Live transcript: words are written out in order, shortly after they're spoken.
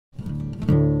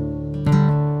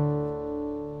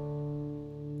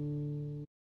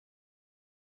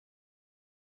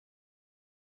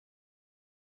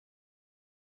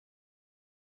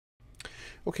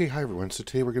Okay, hi everyone. So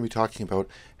today we're going to be talking about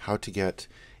how to get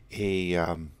a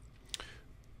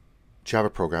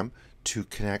Java program to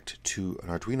connect to an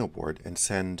Arduino board and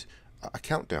send a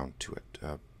countdown to it,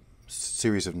 a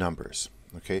series of numbers.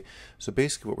 Okay, so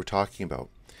basically what we're talking about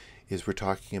is we're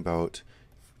talking about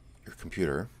your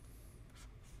computer,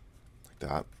 like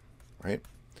that, right?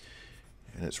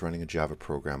 And it's running a Java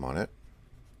program on it.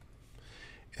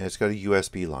 And it's got a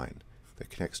USB line that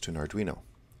connects to an Arduino.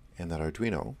 And that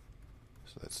Arduino,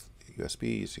 so that's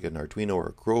USB, so you get an Arduino or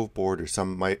a Grove board or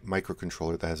some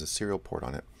microcontroller that has a serial port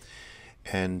on it.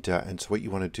 And so what you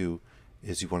want to do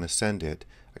is you want to send it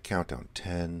a countdown,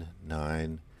 10,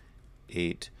 9,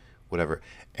 8, whatever.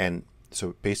 And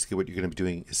so basically what you're going to be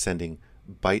doing is sending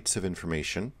bytes of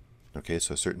information, okay,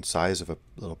 so a certain size of a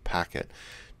little packet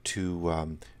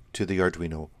to the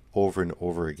Arduino over and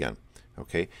over again.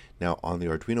 Okay, now on the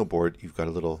Arduino board you've got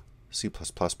a little C++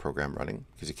 program running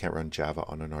because you can't run Java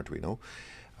on an Arduino,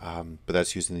 but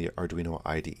that's using the Arduino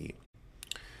IDE.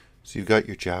 So you've got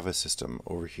your Java system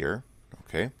over here,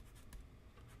 okay,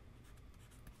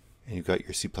 and you've got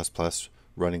your C++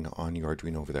 running on your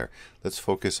Arduino over there. Let's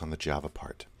focus on the Java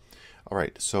part. All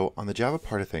right, so on the Java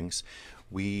part of things,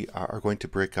 we are going to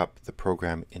break up the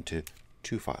program into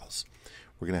two files.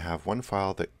 We're going to have one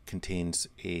file that contains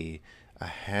a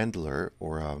handler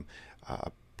or a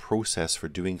process for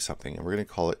doing something, and we're going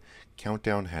to call it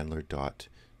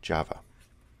countdownhandler.java.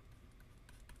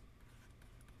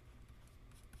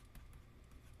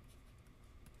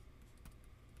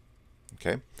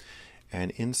 Okay,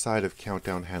 and inside of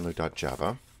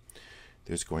countdownhandler.java,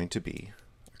 there's going to be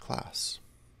a class.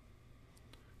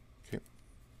 Okay,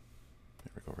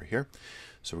 there we go over here.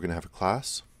 So we're going to have a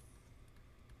class,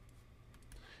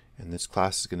 and this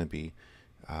class is going to be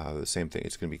the same thing.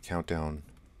 It's going to be countdown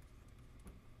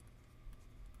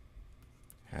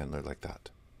handler like that.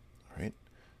 All right,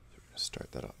 so we're going to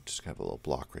start that up. Just have a little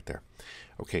block right there.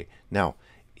 Okay, now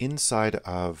inside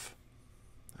of,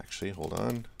 actually, hold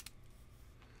on.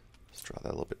 Let's draw that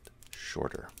a little bit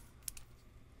shorter.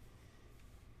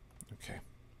 Okay,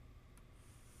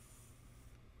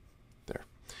 there.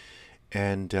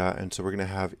 And so we're going to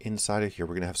have inside of here,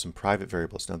 we're going to have some private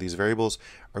variables. Now these variables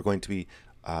are going to be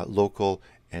local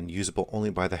and usable only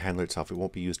by the handler itself. It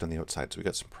won't be used on the outside. So we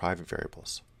got some private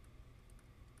variables.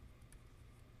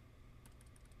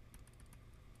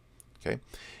 Okay,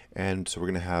 and so we're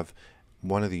going to have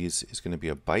one of these is going to be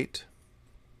a byte.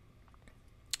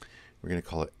 We're going to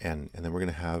call it n, and then we're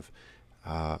going to have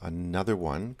another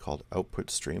one called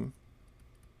output stream.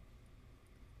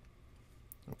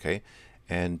 Okay,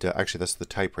 and actually that's the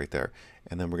type right there.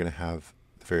 And then we're going to have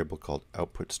the variable called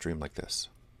output stream like this,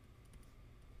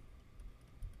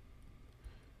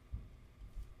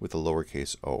 with a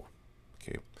lowercase o.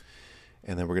 Okay,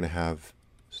 and then we're going to have,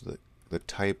 so the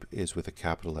type is with a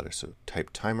capital letter, so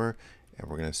type timer, and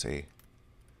we're going to say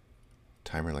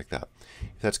timer like that.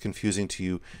 If that's confusing to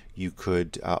you, you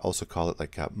could also call it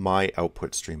like my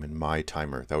output stream and my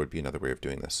timer. That would be another way of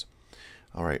doing this.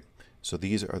 All right, so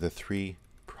these are the three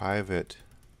private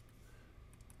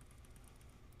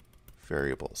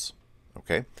variables.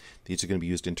 Okay, these are going to be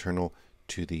used internal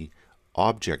to the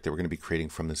object that we're going to be creating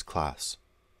from this class.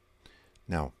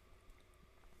 Now,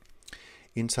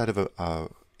 inside of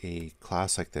a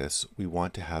class like this, we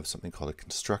want to have something called a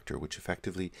constructor, which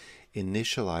effectively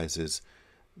initializes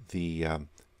the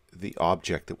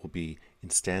object that will be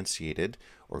instantiated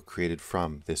or created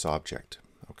from this object,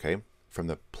 okay, from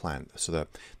the plan. So the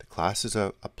class is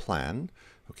a plan,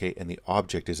 okay, and the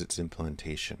object is its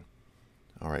implementation.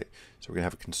 All right, so we're going to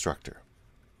have a constructor.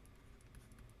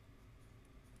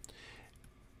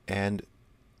 And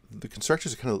the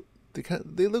constructors are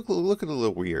they look a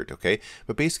little weird, okay?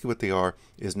 But basically what they are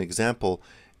is an example.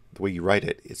 The way you write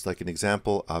it, it's like an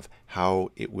example of how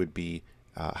it would be,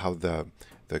 how the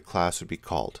class would be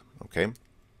called, okay?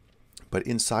 But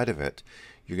inside of it,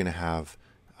 you're going to have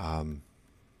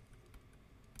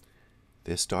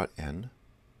this dot n,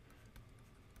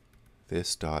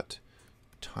 this dot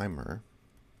timer,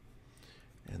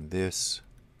 and this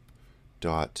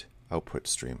dot output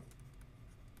stream.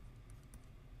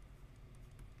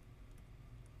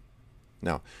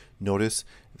 Now, notice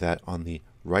that on the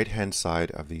right-hand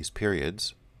side of these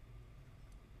periods,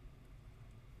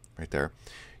 right there,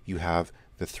 you have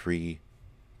the three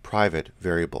private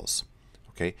variables,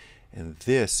 okay? And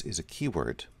this is a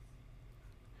keyword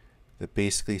that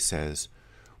basically says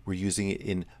we're using it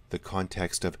in the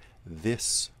context of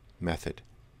this method,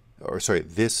 or sorry,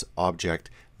 this object,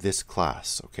 this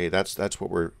class, okay? That's what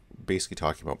we're basically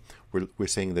talking about. We're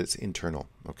saying that it's internal,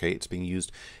 okay? It's being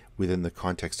used within the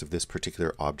context of this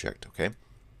particular object, okay?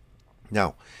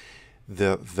 Now,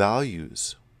 the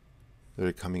values that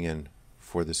are coming in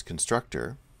for this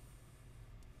constructor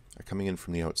are coming in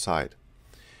from the outside.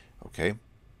 Okay,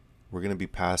 we're going to be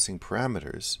passing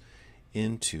parameters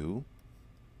into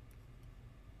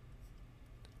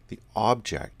the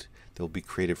object that will be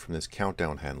created from this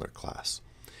countdown handler class.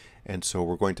 And so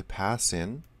we're going to pass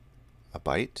in a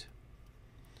byte.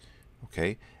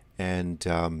 Okay, and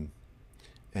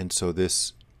so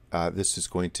this is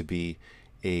going to be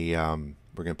a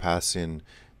we're going to pass in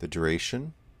the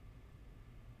duration,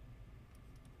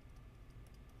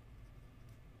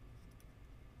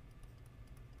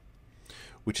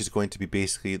 which is going to be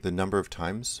basically the number of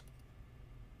times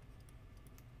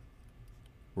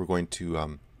we're going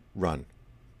to run,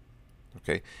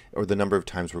 okay, or the number of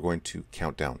times we're going to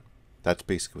count down. That's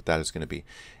basically what that is going to be,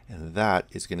 and that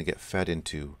is going to get fed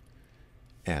into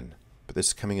n. But this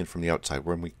is coming in from the outside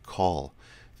when we call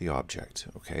the object,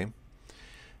 okay.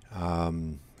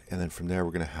 And then from there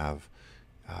we're going to have,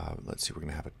 let's see, we're going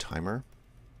to have a timer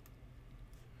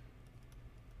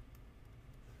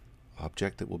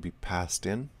object that will be passed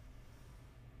in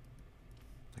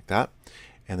like that,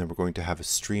 and then we're going to have a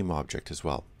stream object as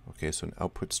well. Okay, so an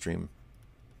output stream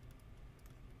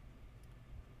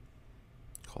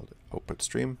called output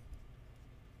stream,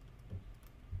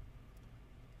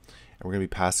 and we're going to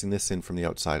be passing this in from the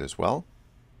outside as well.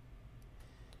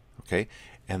 Okay,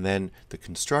 and then the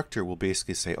constructor will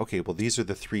basically say, okay, well, these are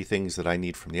the three things that I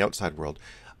need from the outside world.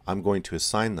 I'm going to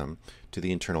assign them to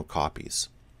the internal copies.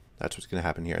 That's what's going to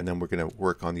happen here, and then we're going to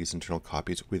work on these internal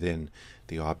copies within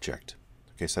the object.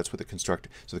 Okay, so that's what the constructor.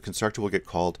 So the constructor will get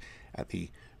called at the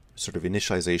sort of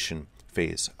initialization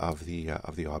phase of the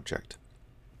object.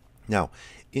 Now,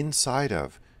 inside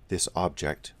of this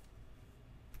object,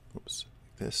 oops,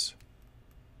 like this,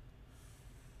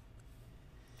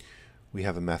 we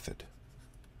have a method.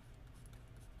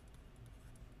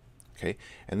 Okay,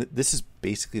 and this is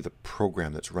basically the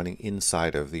program that's running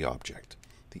inside of the object,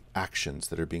 the actions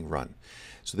that are being run.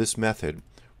 So this method,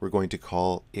 we're going to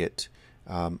call it,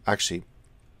 actually,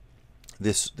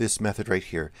 this method right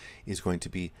here is going to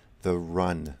be the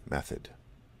run method.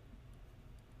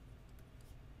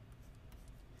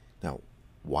 Now,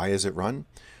 why is it run?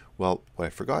 Well, what I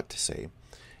forgot to say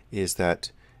is that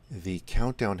the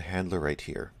countdown handler right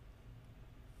here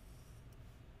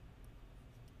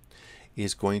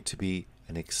is going to be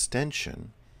an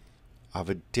extension of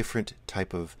a different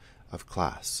type of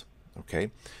class.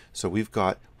 Okay, so we're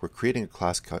creating a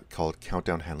class called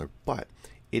countdown handler, but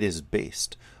it is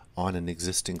based on an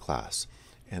existing class,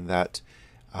 and that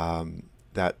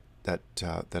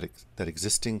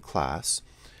existing class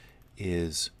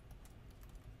is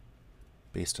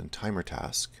based on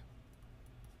timertask.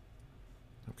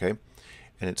 Okay,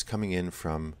 and it's coming in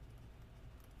from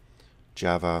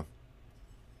java.util.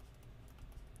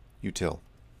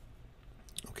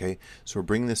 Okay, so we're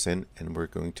bringing this in and we're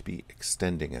going to be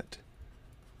extending it.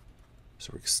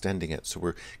 So we're extending it. So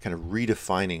we're kind of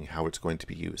redefining how it's going to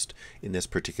be used in this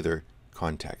particular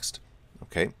context.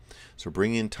 Okay, so we're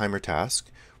bringing in timertask.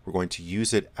 We're going to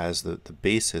use it as the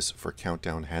basis for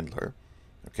countdown handler.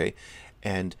 Okay,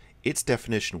 and its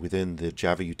definition within the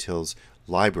Java.utils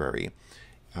library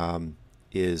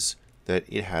is that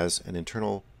it has an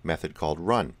internal method called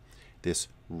run. This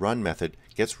run method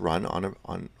gets run on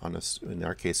a in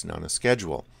our case on a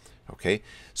schedule. Okay,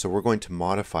 so we're going to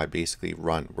modify basically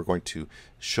run. We're going to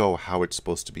show how it's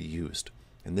supposed to be used,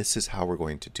 and this is how we're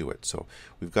going to do it. So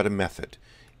we've got a method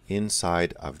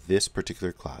inside of this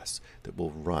particular class that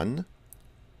will run.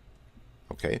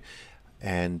 Okay,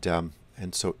 and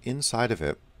so inside of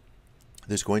it,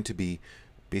 there's going to be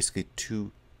basically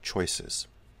two choices.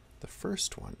 The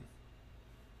first one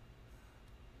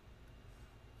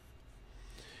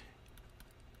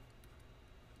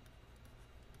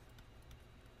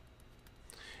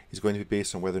is going to be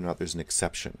based on whether or not there's an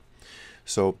exception.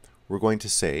 So we're going to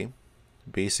say,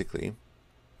 basically,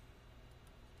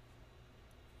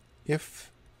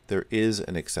 if there is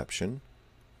an exception,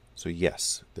 so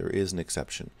yes, there is an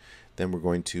exception, then we're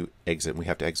going to exit, and we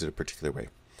have to exit a particular way.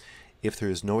 If there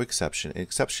is no exception, and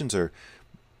exceptions are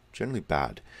generally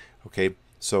bad, okay,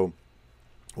 so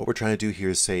what we're trying to do here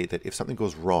is say that if something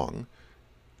goes wrong,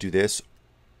 do this,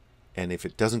 and if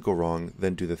it doesn't go wrong,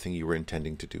 then do the thing you were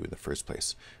intending to do in the first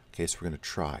place. Okay, so we're going to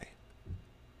try.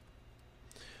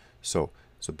 So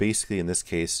basically in this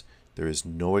case, there is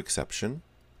no exception.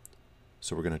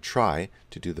 So we're going to try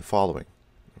to do the following.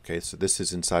 Okay, so this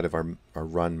is inside of our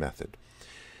run method.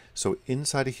 So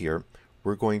inside of here,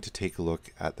 we're going to take a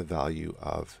look at the value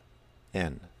of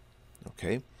n.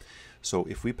 Okay, so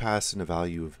if we pass in a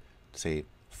value of, say,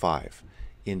 5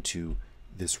 into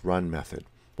this run method,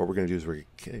 what we're going to do is we're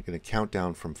going to count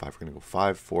down from 5. We're going to go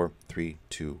 5, 4, 3,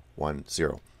 2, 1,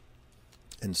 0.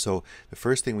 And so the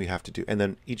first thing we have to do, and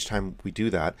then each time we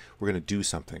do that, we're going to do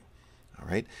something. All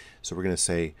right. So we're going to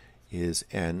say, is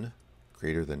n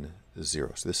greater than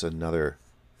 0? So this is another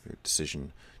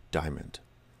decision diamond.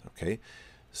 Okay.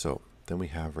 So then we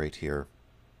have right here,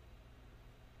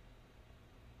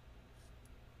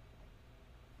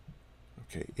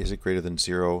 okay, is it greater than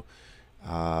 0?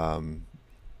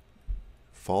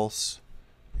 False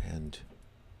and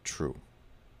true.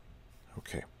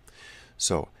 Okay.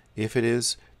 So if it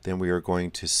is, then we are going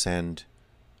to send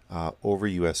over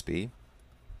USB,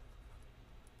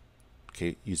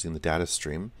 okay, using the data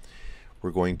stream.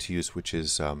 We're going to use, which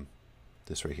is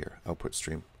this right here, output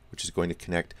stream, which is going to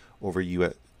connect over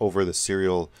the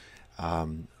serial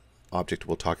object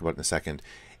we'll talk about in a second.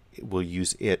 We'll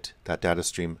use that data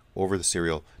stream over the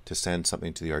serial to send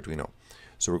something to the Arduino.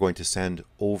 So we're going to send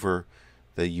over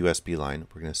the USB line,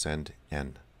 we're going to send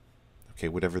n. Okay,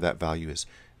 whatever that value is,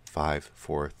 5,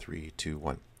 4, 3, 2,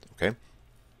 1. Okay,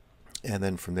 and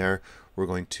then from there we're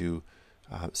going to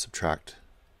subtract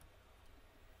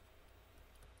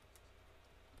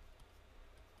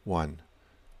 1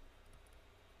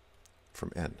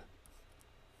 from n.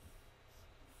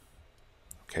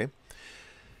 Okay,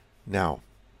 now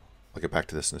I'll get back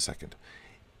to this in a second.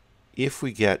 If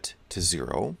we get to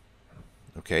 0,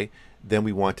 okay, then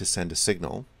we want to send a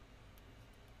signal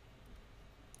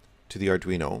to the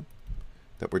Arduino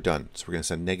that we're done. So we're going to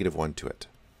send -1 to it.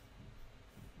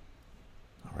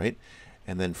 All right,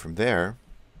 and then from there,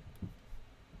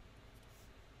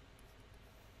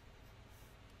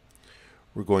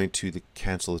 we're going to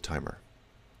cancel the timer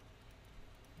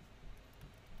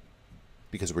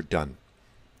because we're done.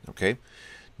 Okay,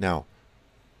 now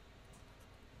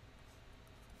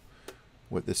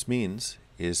what this means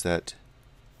is that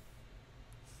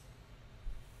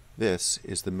this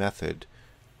is the method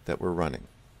that we're running.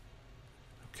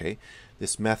 Okay,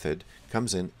 this method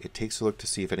comes in, it takes a look to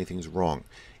see if anything's wrong.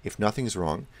 If nothing's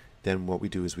wrong, then what we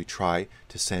do is we try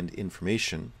to send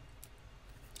information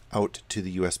out to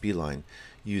the USB line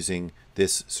using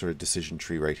this sort of decision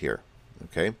tree right here.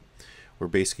 Okay, we're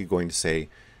basically going to say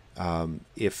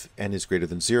if n is greater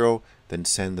than 0, then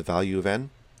send the value of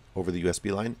n over the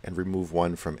USB line and remove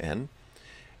 1 from n,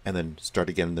 and then start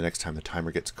again the next time the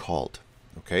timer gets called.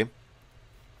 Okay,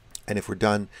 and if we're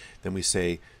done, then we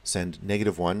say send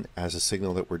 -1 as a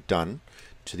signal that we're done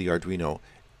to the Arduino,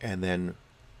 and then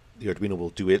the Arduino will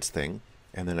do its thing,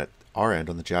 and then at our end,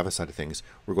 on the Java side of things,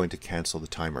 we're going to cancel the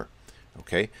timer.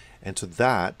 Okay, and so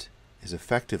that is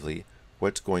effectively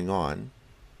what's going on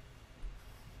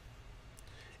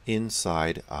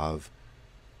inside of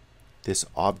this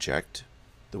object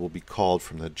that will be called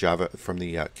from the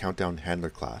countdown handler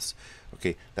class.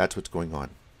 Okay, that's what's going on.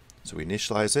 So we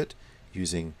initialize it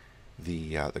using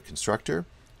the constructor,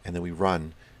 and then we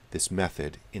run this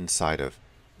method inside of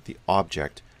the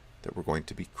object that we're going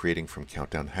to be creating from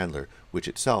countdown handler, which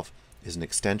itself is an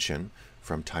extension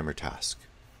from timertask,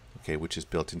 okay, which is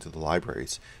built into the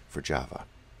libraries for Java.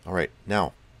 All right,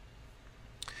 now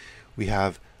we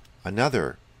have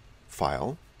another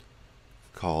file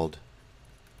called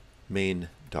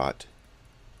main.java.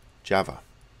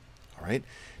 All right,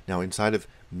 now inside of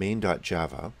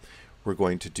main.java, we're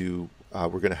going to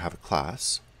have a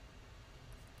class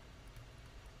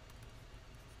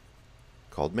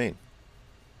called main.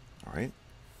 All right,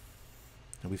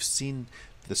 and we've seen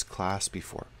this class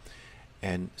before,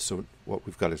 and so what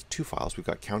we've got is two files. We've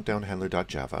got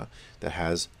countdownhandler.java that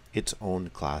has its own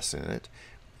class in it,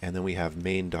 and then we have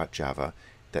main.java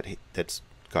that's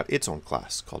got its own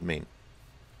class called main.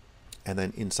 And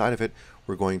then inside of it,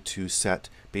 we're going to set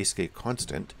basically a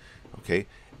constant, okay,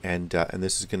 and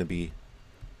this is going to be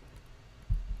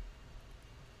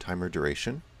timer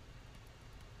duration.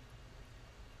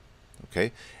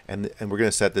 Okay, and we're going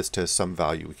to set this to some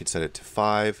value. We could set it to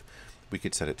 5, we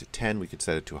could set it to 10, we could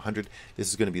set it to 100. This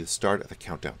is going to be the start of the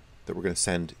countdown that we're going to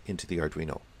send into the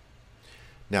Arduino.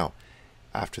 Now,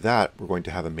 after that, we're going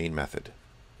to have a main method,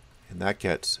 and that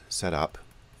gets set up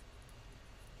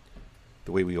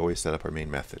the way we always set up our main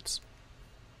methods.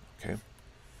 Okay.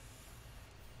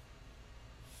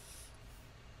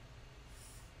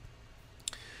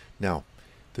 Now,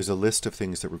 there's a list of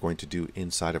things that we're going to do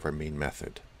inside of our main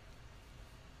method.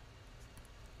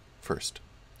 First,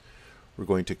 we're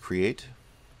going to create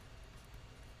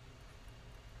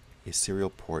a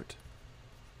serial port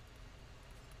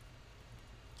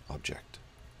object.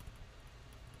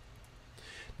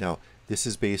 Now, this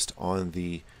is based on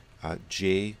the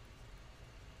J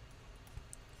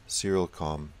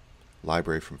serialcom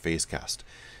library from Phasecast.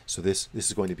 So this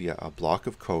is going to be a block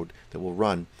of code that will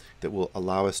run, that will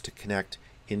allow us to connect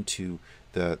into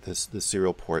the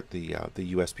serial port, the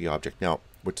USB object. Now,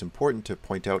 what's important to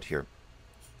point out here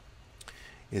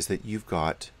is that you've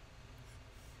got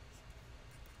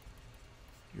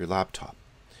your laptop,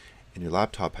 and your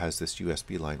laptop has this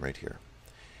USB line right here.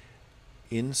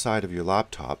 Inside of your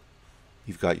laptop,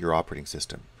 you've got your operating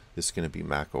system. This is going to be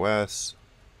macOS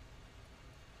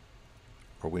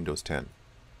or Windows 10.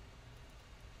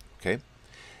 Okay?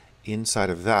 Inside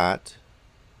of that,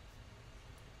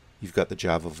 you've got the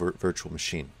Java virtual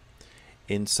machine.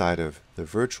 Inside of the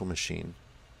virtual machine,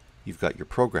 you've got your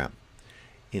program.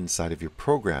 Inside of your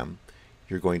program,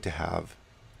 you're going to have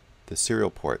the serial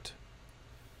port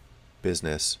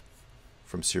business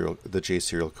from the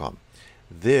JSerial.com.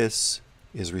 This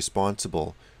is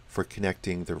responsible for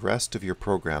connecting the rest of your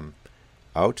program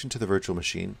out into the virtual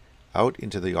machine, out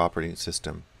into the operating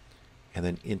system, and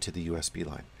then into the USB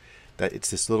line. That it's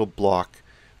this little block,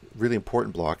 really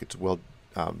important block. It's well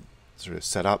sort of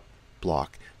set up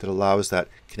block that allows that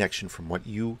connection from what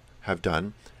you have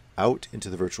done out into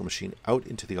the virtual machine, out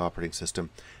into the operating system,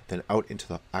 then out into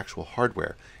the actual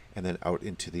hardware, and then out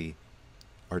into the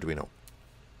Arduino.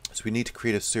 So we need to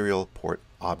create a serial port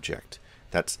object.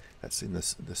 That's in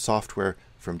the software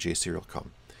from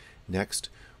JSerial.com. Next,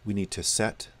 we need to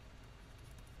set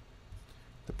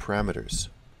the parameters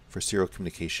for serial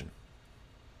communication.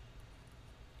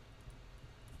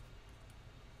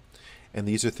 And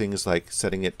these are things like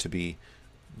setting it to be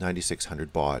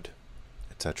 9600 baud,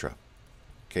 etc.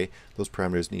 Okay, those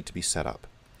parameters need to be set up.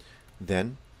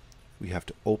 Then we have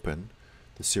to open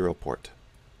the serial port.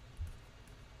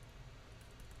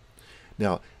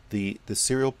 Now, the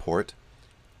serial port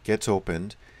gets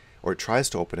opened, or it tries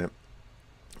to open it,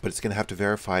 but it's going to have to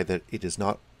verify that it is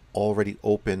not already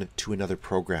open to another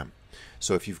program.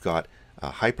 So if you've got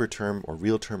a hyperterm or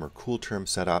realterm or coolterm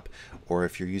set up, or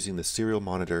if you're using the serial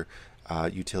monitor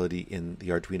utility in the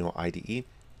Arduino IDE,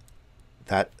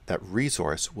 that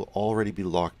resource will already be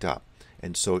locked up,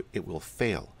 and so it will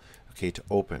fail, okay, to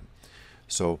open.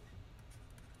 So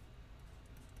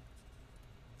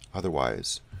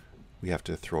otherwise, we have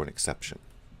to throw an exception.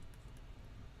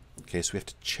 Okay, so we have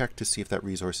to check to see if that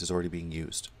resource is already being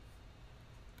used.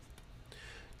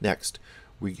 Next,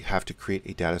 we have to create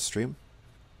a data stream.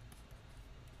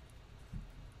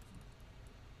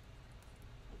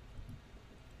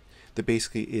 That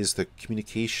basically is the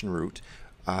communication route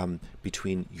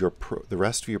between the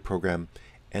rest of your program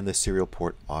and the serial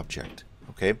port object.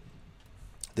 Okay,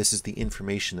 this is the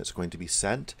information that's going to be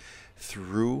sent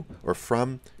through or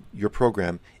from your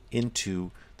program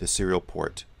into the serial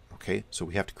port. Okay, so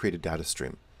we have to create a data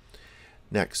stream.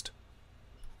 Next,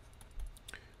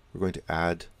 we're going to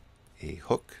add a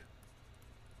hook.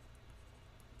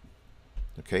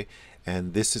 Okay,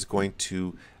 and this is going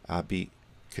to be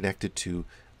connected to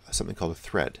something called a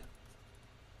thread.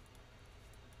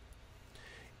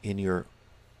 In your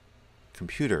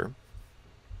computer,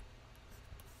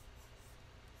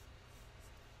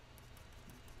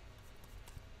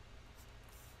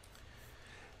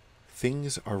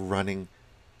 things are running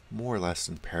more or less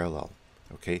in parallel.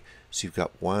 Okay, so you've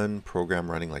got one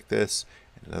program running like this,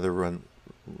 and another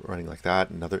running like that,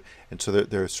 another, and so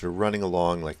they're sort of running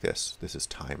along like this. This is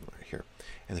time right here,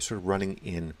 and they're sort of running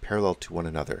in parallel to one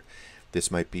another. This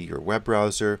might be your web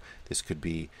browser. This could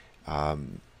be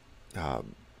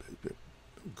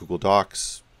Google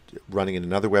Docs running in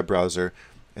another web browser,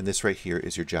 and this right here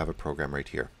is your Java program right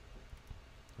here.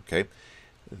 Okay,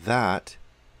 that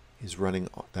is running,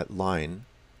 that line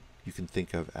you can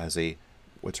think of as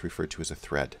what's referred to as a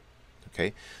thread.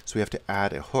 Okay, so we have to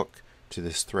add a hook to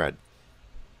this thread,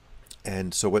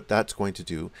 and so what that's going to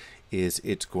do is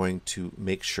it's going to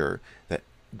make sure that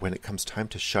when it comes time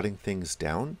to shutting things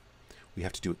down, we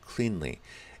have to do it cleanly.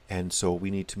 And so we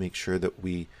need to make sure that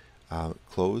we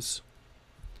close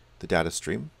the data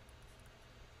stream,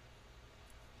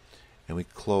 and we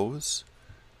close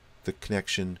the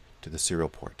connection to the serial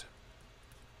port.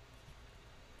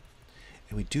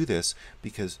 And we do this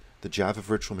because the Java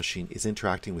virtual machine is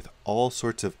interacting with all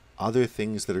sorts of other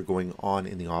things that are going on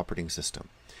in the operating system.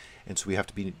 And so we have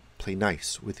to play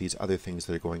nice with these other things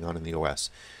that are going on in the OS.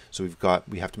 So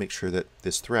we have to make sure that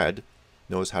this thread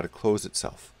knows how to close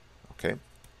itself. Okay.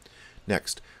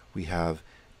 Next, we have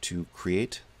to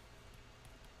create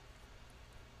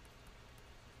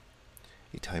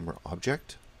a timer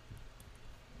object,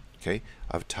 okay,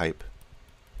 of type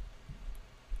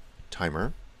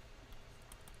timer,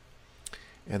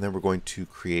 and then we're going to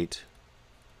create,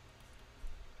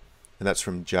 and that's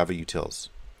from java.utils,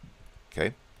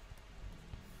 okay,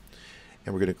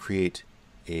 and we're going to create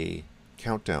a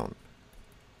countdown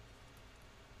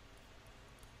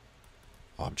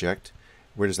object.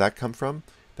 Where does that come from?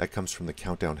 That comes from the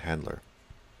countdown handler.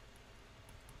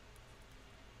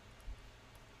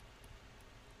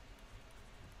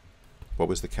 What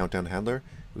was the countdown handler?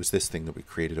 It was this thing that we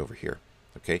created over here.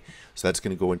 Okay, so that's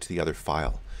going to go into the other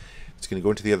file. It's going to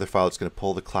go into the other file. It's going to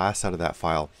pull the class out of that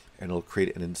file, and it'll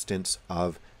create an instance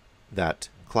of that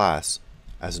class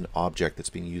as an object that's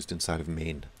being used inside of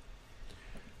main.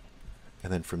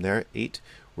 And then from there, 8,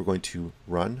 we're going to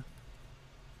run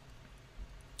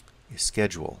a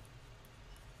schedule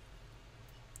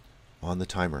on the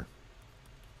timer.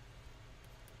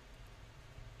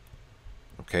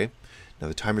 Okay, now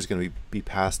the timer is going to be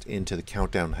passed into the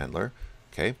countdown handler.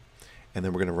 Okay, and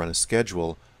then we're going to run a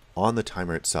schedule on the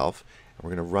timer itself, and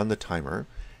we're going to run the timer.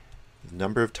 The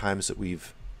number of times that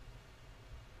we've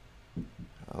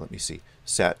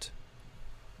set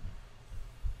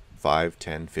 5,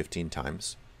 10, 15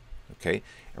 times. Okay,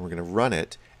 and we're going to run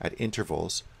it at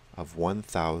intervals of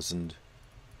 1,000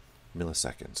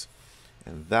 milliseconds,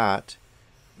 and that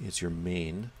is your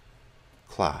main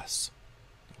class.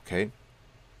 Okay,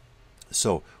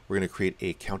 so we're going to create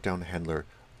a countdown handler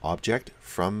object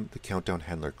from the countdown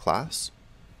handler class.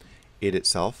 It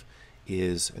itself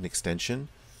is an extension,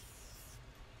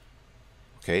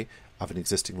 okay, of an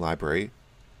existing library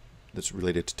that's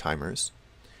related to timers.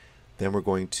 Then we're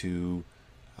going to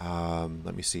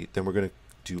then we're going to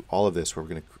do all of this where we're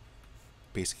going to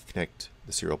basically connect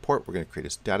the serial port. We're going to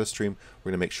create a data stream.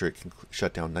 We're going to make sure it can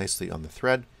shut down nicely on the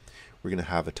thread. We're going to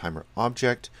have a timer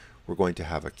object. We're going to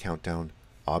have a countdown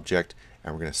object,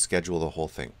 and we're going to schedule the whole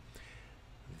thing.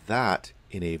 That,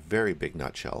 in a very big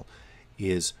nutshell,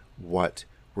 is what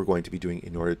we're going to be doing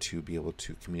in order to be able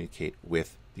to communicate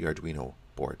with the Arduino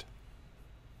board.